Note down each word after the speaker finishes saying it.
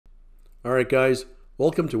Alright guys,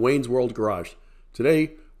 welcome to Wayne's World Garage.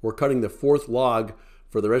 Today we're cutting the fourth log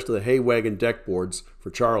for the rest of the hay wagon deck boards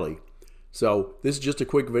for Charlie. So this is just a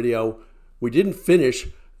quick video. We didn't finish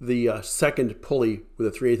the second pulley with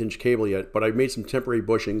a 3/8 inch cable yet, but I made some temporary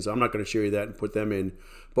bushings. I'm not going to show you that and put them in.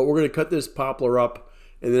 But we're going to cut this poplar up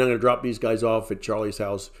and then I'm going to drop these guys off at Charlie's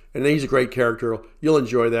house. And he's a great character. You'll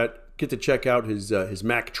enjoy that. Get to check out his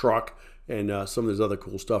Mack truck and some of his other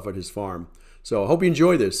cool stuff at his farm. So I hope you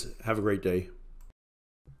enjoy this. Have a great day.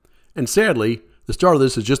 And sadly, the start of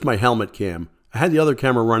this is just my helmet cam. I had the other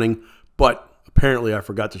camera running, but apparently I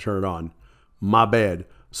forgot to turn it on. My bad.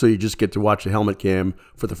 So you just get to watch the helmet cam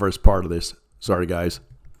for the first part of this. Sorry, guys.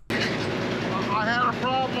 I had a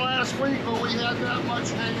problem last week, but we had that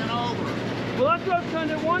much hanging over. Well, that's what I'm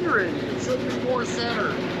kind of wondering. It should be more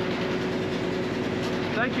centered.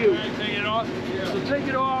 Thank you. Can I take it off? Yeah. So take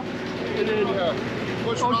it off, and then...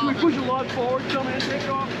 Push it should we off. push the log forward, come in, take it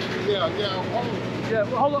off? Yeah. Yeah,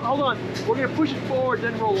 well, hold on. We're going to push it forward,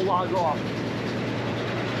 then roll the log off.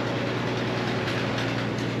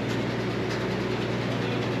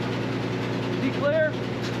 Is he clear?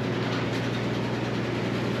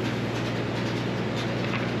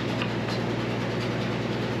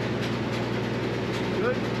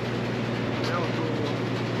 Good? That was cool.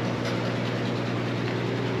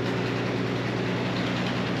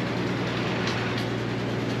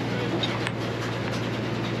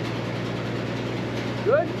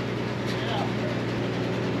 Good? Yeah.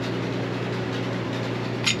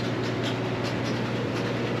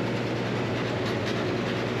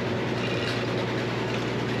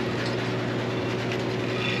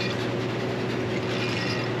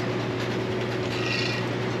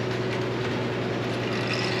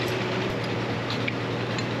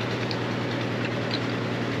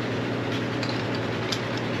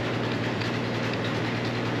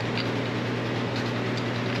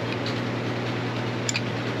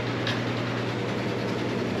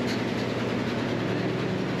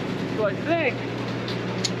 So I think,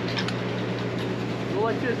 go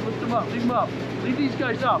like this, lift them up, leave them up. Leave these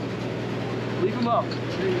guys up. Leave them up.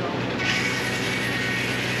 There you go.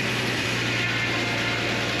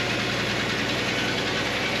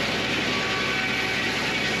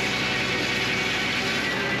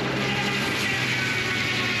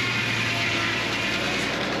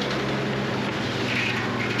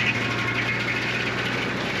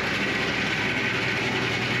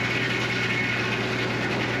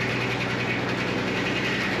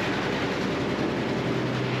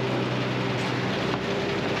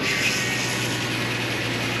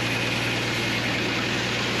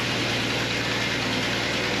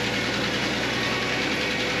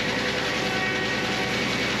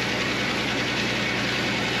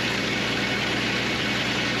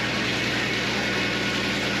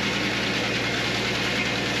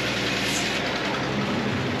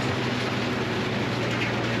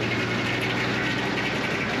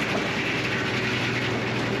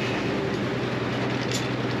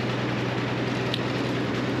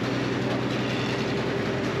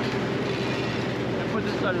 Put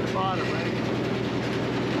this side at the bottom, right?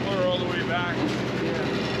 Put her all the way back. Yeah.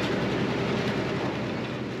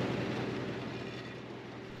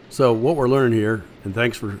 So what we're learning here, and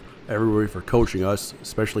thanks for everybody for coaching us,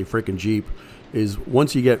 especially frickin' Jeep, is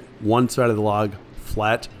once you get one side of the log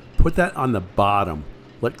flat, put that on the bottom.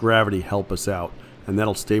 Let gravity help us out, and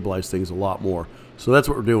that'll stabilize things a lot more. So that's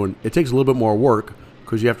what we're doing. It takes a little bit more work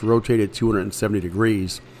because you have to rotate it 270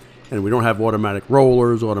 degrees, and we don't have automatic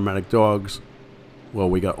rollers, automatic dogs. Well,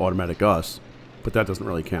 we got automatic us, but that doesn't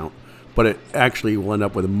really count. But it actually will end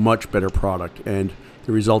up with a much better product, and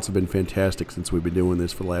the results have been fantastic since we've been doing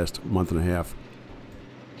this for the last month and a half.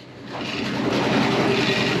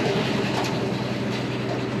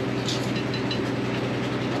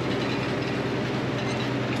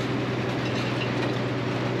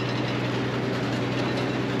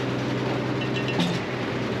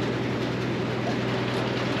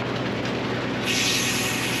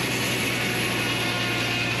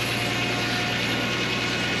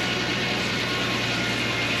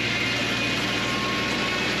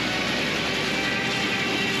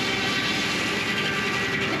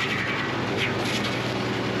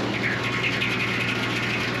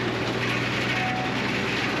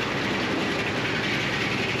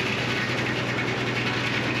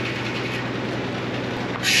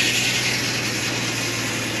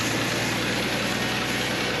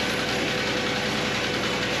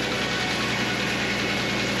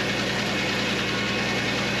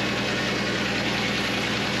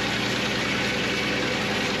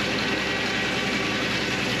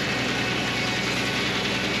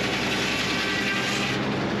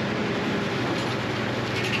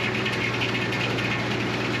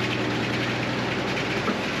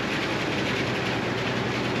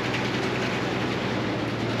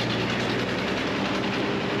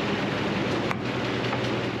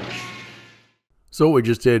 So what we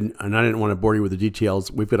just did, and I didn't want to bore you with the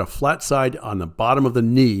details, we've got a flat side on the bottom of the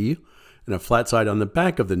knee and a flat side on the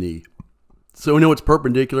back of the knee. So we know it's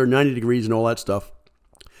perpendicular, 90 degrees and all that stuff.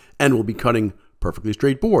 And we'll be cutting perfectly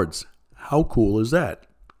straight boards. How cool is that?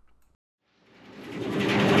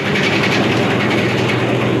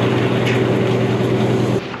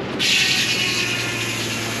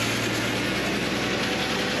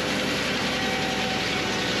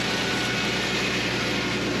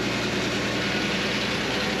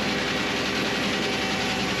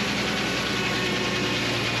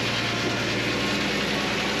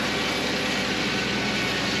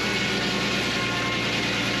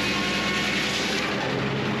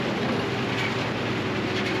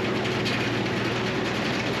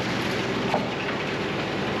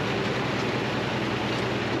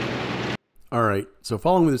 All right, so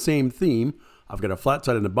following the same theme, I've got a flat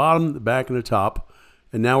side on the bottom, the back, and the top,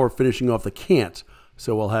 and now we're finishing off the cant.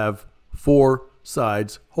 So we'll have 4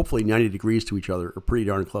 sides, hopefully 90 degrees to each other, or pretty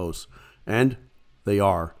darn close, and they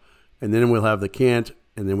are. And then we'll have the cant,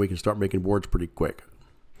 and then we can start making boards pretty quick.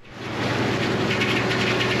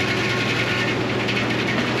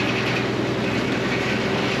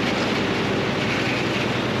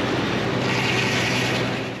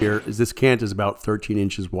 Here is this cant is about 13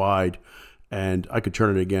 inches wide. And I could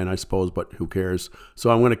turn it again, I suppose, but who cares? So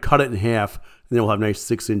I'm going to cut it in half, and then we'll have nice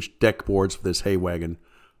 6-inch deck boards for this hay wagon.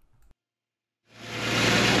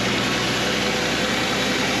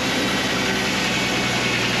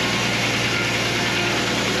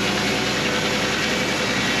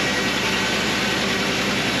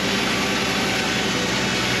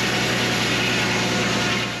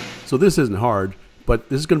 So this isn't hard, but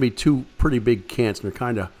this is going to be 2 pretty big cants, and they're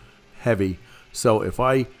kind of heavy. So if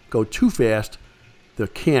I go too fast, the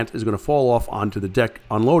cant is going to fall off onto the deck,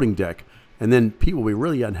 unloading deck, and then people will be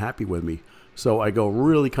really unhappy with me. So I go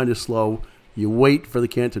really kind of slow. You wait for the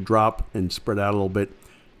cant to drop and spread out a little bit,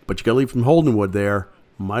 but you got to leave some holding wood there.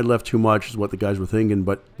 Might left too much is what the guys were thinking,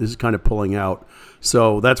 but this is kind of pulling out.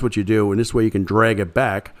 So that's what you do, and this way you can drag it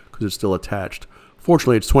back because it's still attached.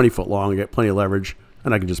 Fortunately, it's 20 foot long. I got plenty of leverage,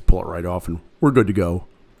 and I can just pull it right off, and we're good to go.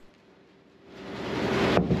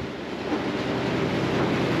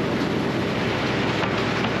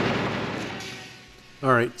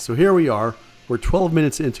 All right, so here we are. We're 12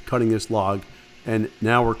 minutes into cutting this log, and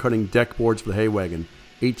now we're cutting deck boards for the hay wagon,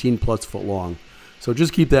 18 plus foot long. So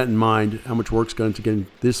just keep that in mind, how much work's going to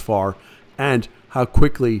get this far, and how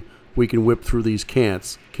quickly we can whip through these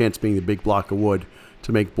cants being the big block of wood,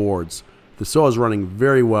 to make boards. The saw is running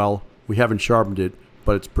very well. We haven't sharpened it,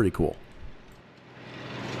 but it's pretty cool.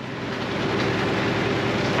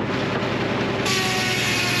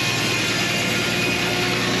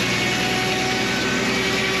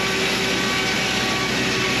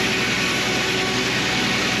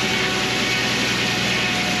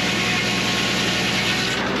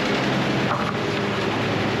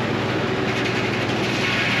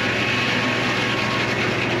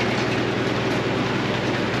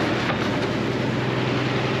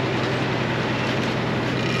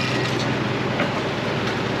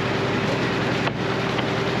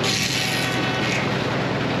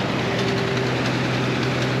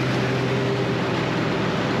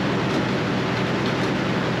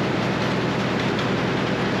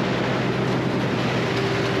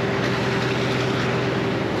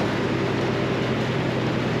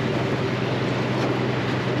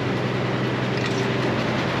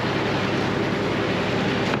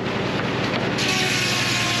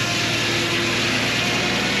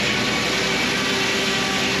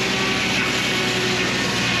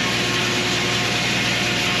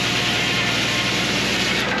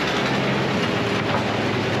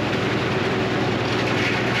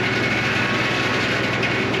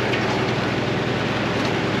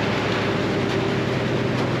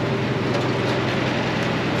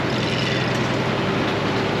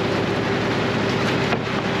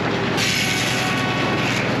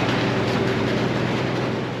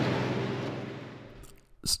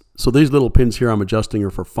 So these little pins here I'm adjusting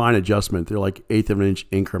are for fine adjustment. They're like 1/8 of an inch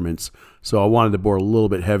increments. So I wanted to bore a little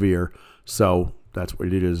bit heavier. So that's what we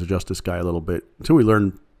did, is adjust this guy a little bit until we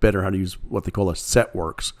learn better how to use what they call a set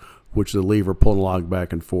works, which is a lever pulling the log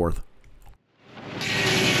back and forth.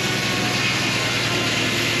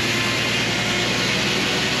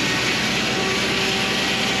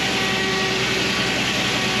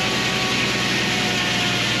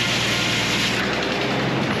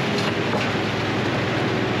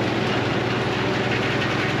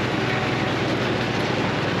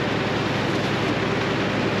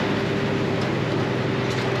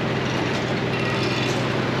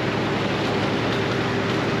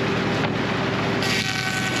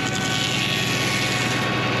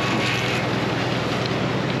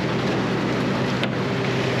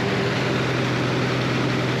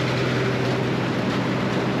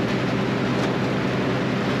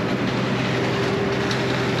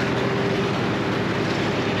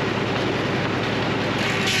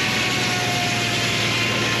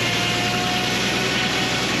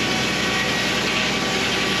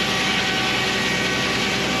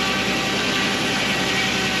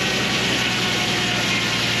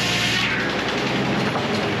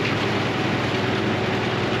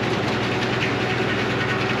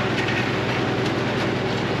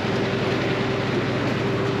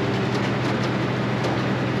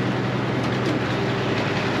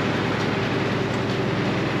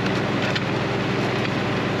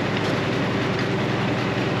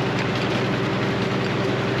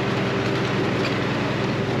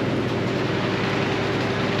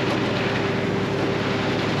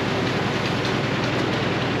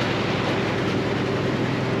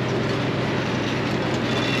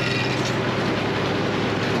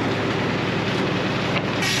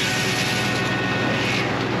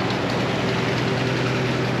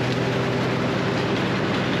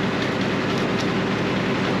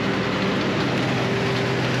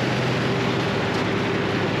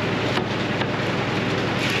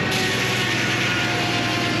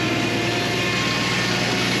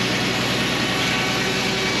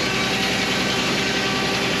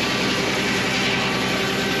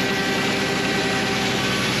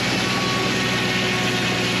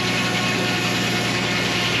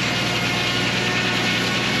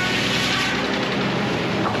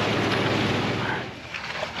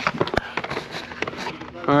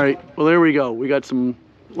 Well, there we go. We got some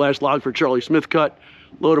last log for Charlie Smith cut.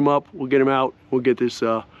 Load him up. We'll get him out. We'll get this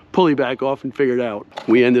pulley back off and figure it out.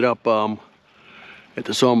 We ended up at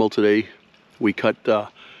the sawmill today. We cut the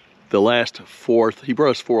last fourth. He brought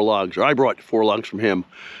us 4 logs, or I brought 4 logs from him.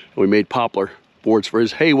 And we made poplar boards for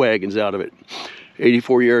his hay wagons out of it.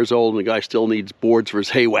 84 years old, and the guy still needs boards for his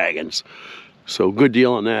hay wagons. So good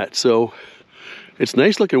deal on that. So it's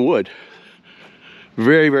nice looking wood.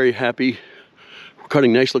 Very, very happy. We're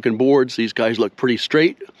cutting nice looking boards. These guys look pretty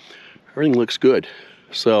straight. Everything looks good.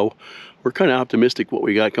 So we're kind of optimistic what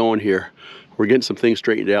we got going here. We're getting some things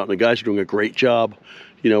straightened out, and the guys are doing a great job.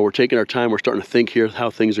 You know, we're taking our time. We're starting to think here how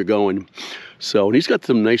things are going. So, and he's got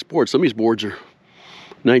some nice boards. Some of these boards are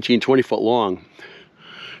 19, 20 foot long.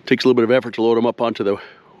 Takes a little bit of effort to load them up onto the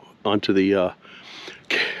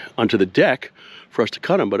deck for us to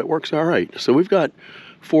cut them, but it works all right. So we've got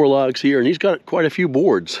 4 logs here, and he's got quite a few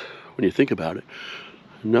boards when you think about it.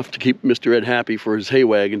 Enough to keep Mr. Ed happy for his hay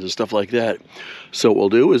wagons and stuff like that. So what we'll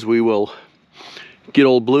do is we will get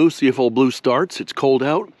Old Blue, see if Old Blue starts. It's cold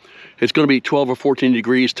out. It's going to be 12 or 14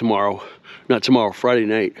 degrees tomorrow. Not tomorrow, Friday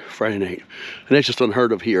night. And that's just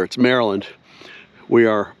unheard of here. It's Maryland.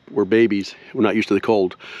 We're babies. We're not used to the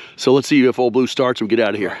cold. So let's see if Old Blue starts and we get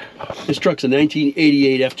out of here. This truck's a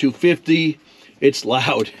 1988 F250. It's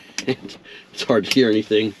loud. It's hard to hear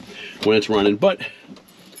anything when it's running, but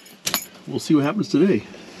we'll see what happens today.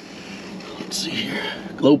 Let's see here.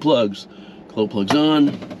 Glow plugs. Glow plugs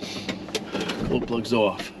on. Glow plugs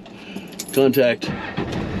off. Contact.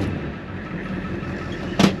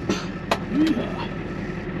 Yeah.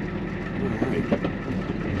 All right.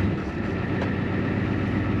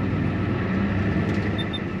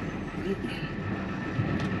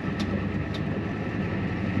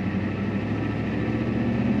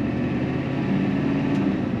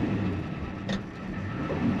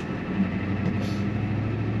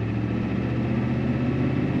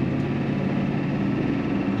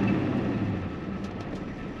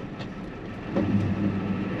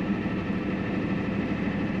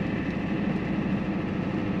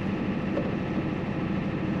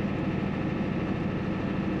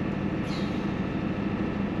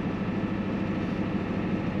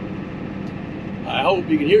 I hope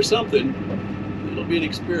you can hear something. It'll be an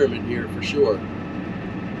experiment here for sure.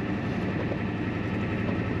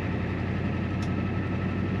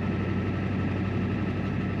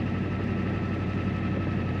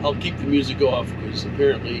 I'll keep the music off because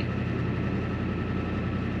apparently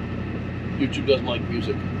YouTube doesn't like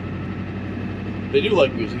music. They do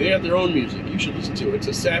like music. They have their own music. You should listen to it. It's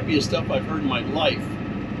the sappiest stuff I've heard in my life.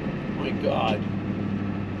 My God.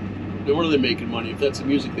 No wonder they're making money if that's the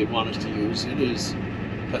music they want us to use. It is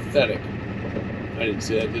pathetic. I didn't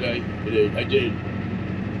say that, did I? I did.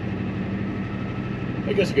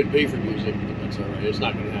 I guess I could pay for music, but that's all right. It's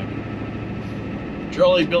not going to happen.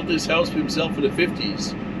 Charlie built this house for himself in the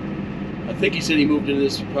 50s. I think he said he moved into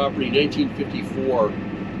this property in 1954.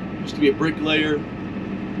 Used to be a bricklayer.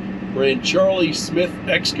 Ran Charlie Smith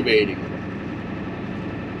Excavating.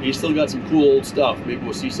 He's still got some cool old stuff. Maybe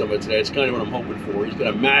we'll see some of it today. It's kind of what I'm hoping for. He's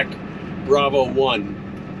got a Mack B1.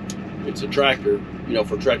 It's a tractor, you know,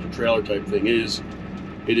 for tractor trailer type thing. It is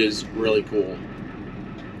really cool.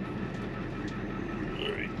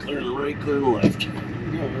 All right, clearing the right, clearing the left. All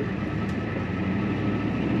right.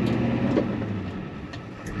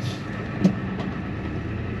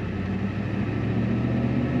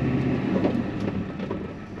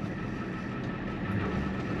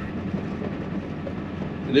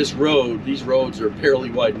 And this road, these roads are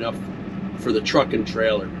barely wide enough for the truck and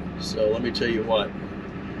trailer. So let me tell you what.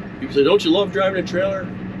 People say, don't you love driving a trailer?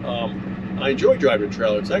 I enjoy driving a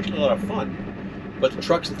trailer. It's actually a lot of fun. But the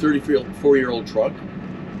truck's a 34-year-old truck.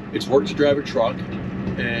 It's work to drive a truck.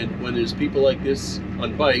 And when there's people like this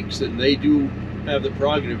on bikes, and they do have the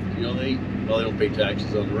prerogative, you know, they don't pay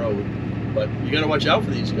taxes on the road. But you got to watch out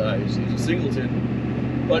for these guys. He's a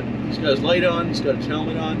singleton. But he's got his light on. He's got his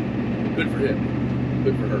helmet on. Good for him.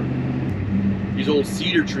 Good for her. These old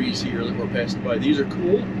cedar trees here that we're passing by, these are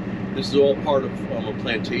cool. This is all part of a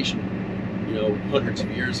plantation, you know, hundreds of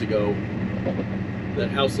years ago. That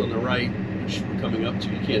house on the right, which we're coming up to,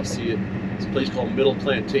 you can't see it. It's a place called Middle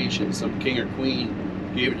Plantation. Some king or queen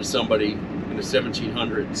gave it to somebody in the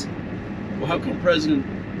 1700s. Well, how come President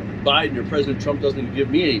Biden or President Trump doesn't even give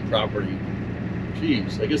me any property?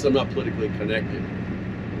 Jeez, I guess I'm not politically connected.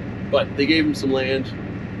 But they gave him some land.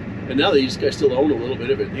 And now these guys still own a little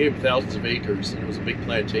bit of it. They gave thousands of acres, and it was a big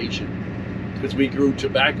plantation. Because we grew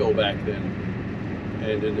tobacco back then.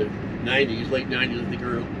 And in the 90s, late 90s, I think,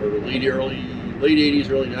 or late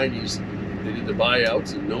 80s, early 90s, they did the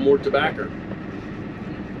buyouts, and no more tobacco.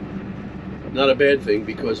 not a bad thing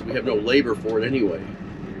because we have no labor for it anyway.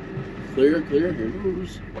 Clear, clear, here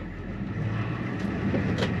goes.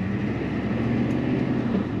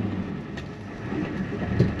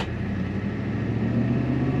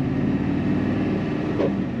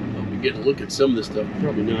 I'll be getting a look at some of this stuff,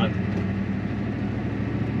 probably not.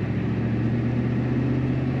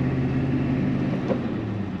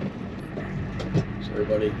 Sorry,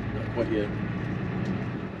 buddy, not quite yet.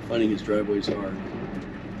 Finding his driveways hard.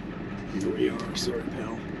 Here we are, sorry,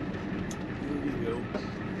 pal. There you go.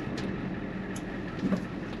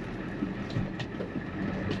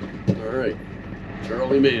 All right,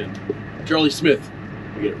 Charlie Smith.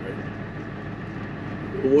 I get it right.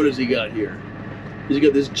 What has he got here? He's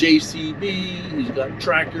got this JCB. He's got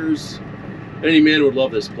tractors. Any man would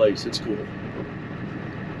love this place. It's cool.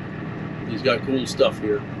 He's got cool stuff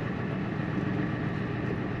here.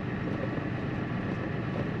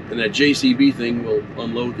 And that JCB thing will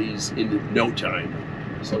unload these in no time,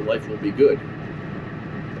 so life will be good.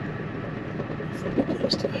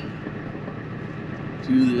 Let's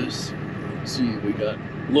do this. Let's see, we got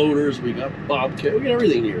loaders, we got bobcat, we got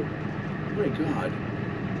everything here. My God.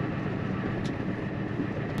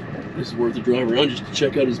 This is worth a drive around just to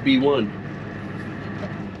check out his B1.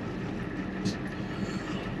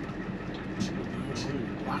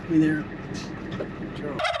 Block me there.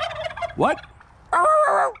 What?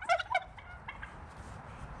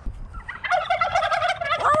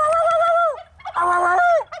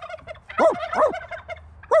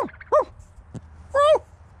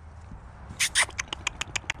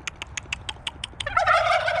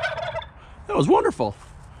 That was wonderful.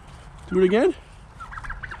 Do it again.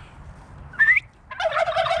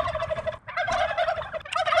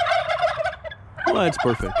 Well, that's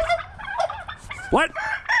perfect. What?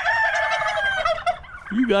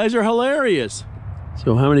 You guys are hilarious.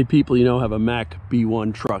 So how many people you know have a Mack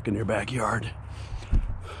B1 truck in their backyard?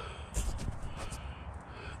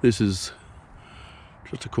 This is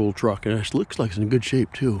just a cool truck, and it looks like it's in good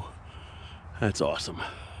shape too. That's awesome.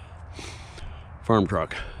 Farm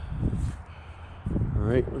truck. All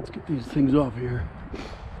right, let's get these things off here.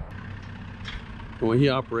 And when he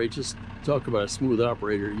operates, just talk about a smooth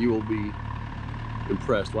operator, you will be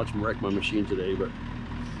impressed. Watch him wreck my machine today, but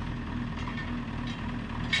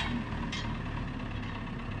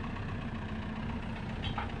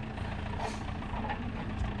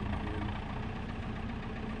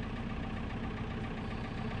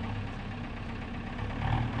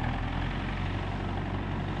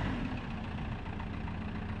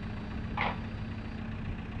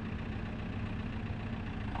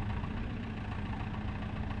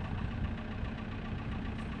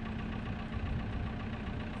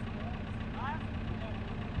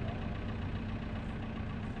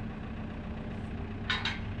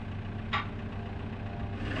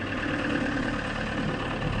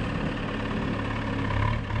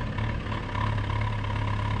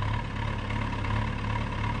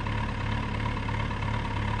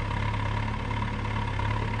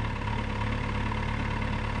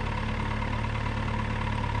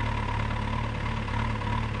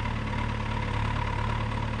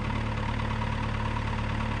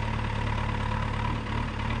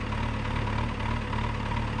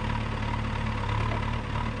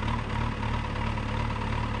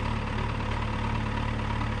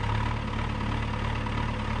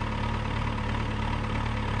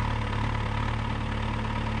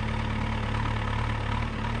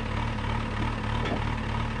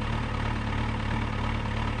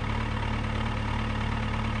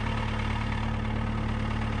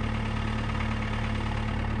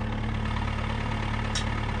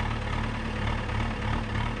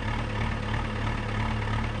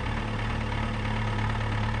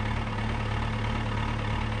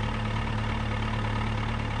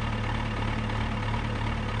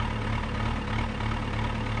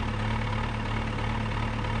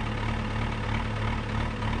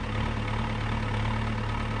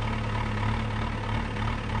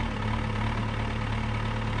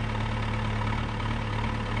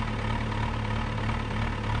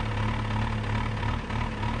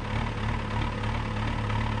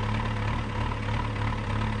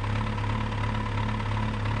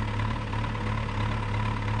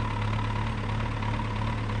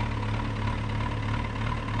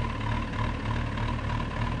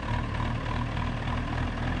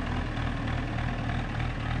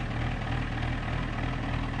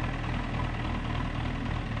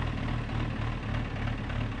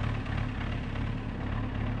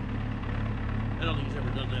I don't think he's ever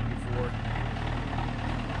done that before.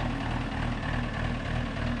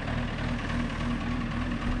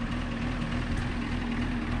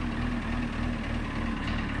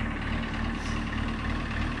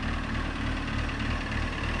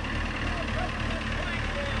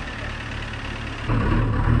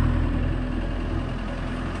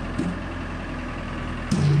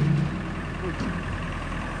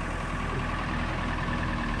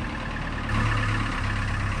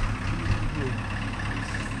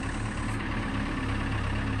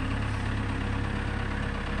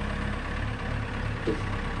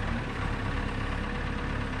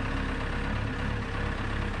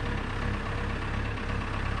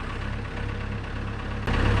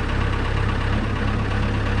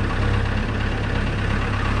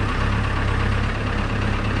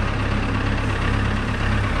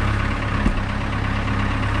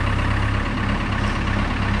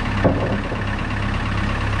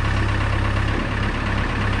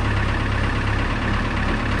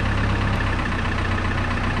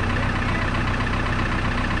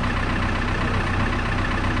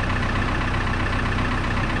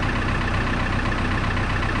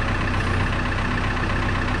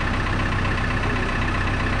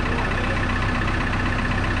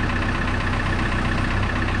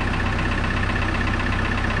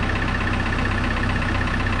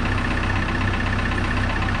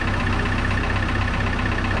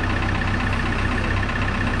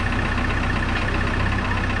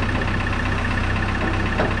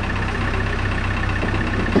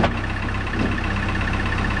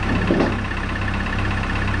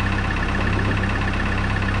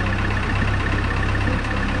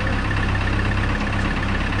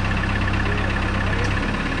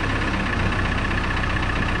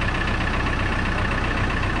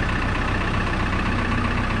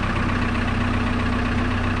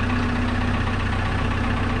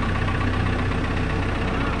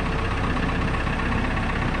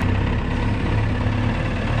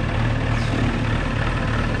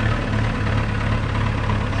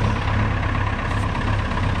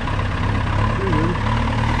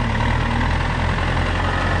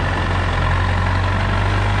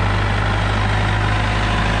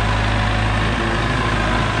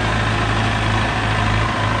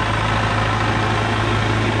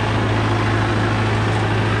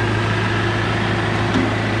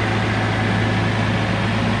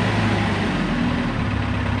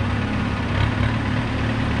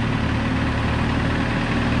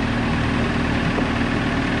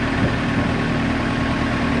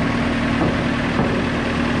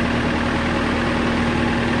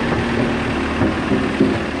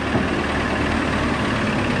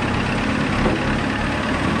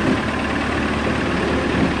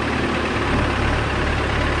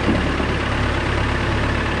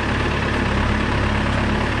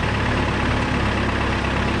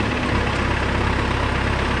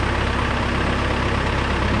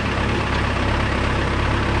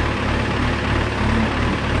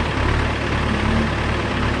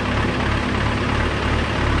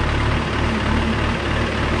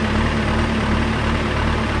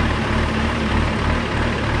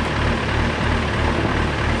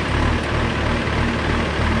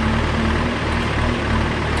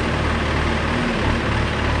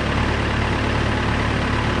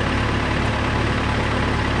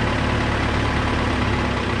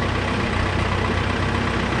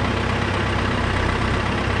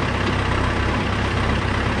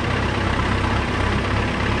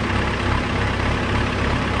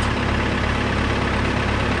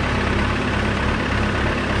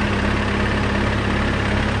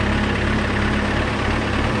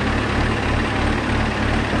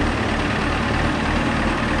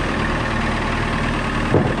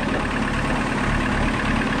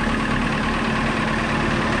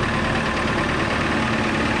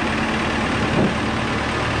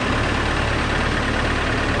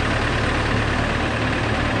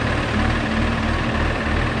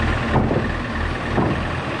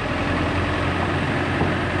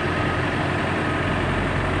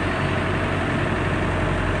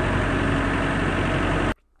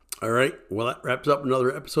 well, that wraps up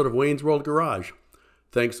another episode of Wayne's World Garage.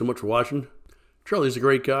 Thanks so much for watching. Charlie's a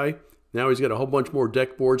great guy. Now he's got a whole bunch more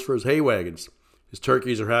deck boards for his hay wagons. His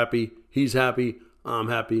turkeys are happy. He's happy. I'm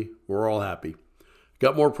happy. We're all happy.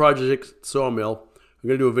 Got more projects at Sawmill. I'm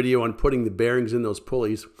going to do a video on putting the bearings in those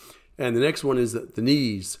pulleys. And the next one is that the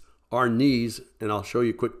knees, our knees, and I'll show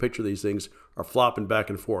you a quick picture of these things, are flopping back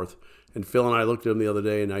and forth. And Phil and I looked at them the other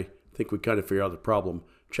day, and I think we kind of figured out the problem.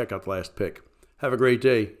 Check out the last pic. Have a great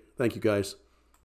day. Thank you, guys.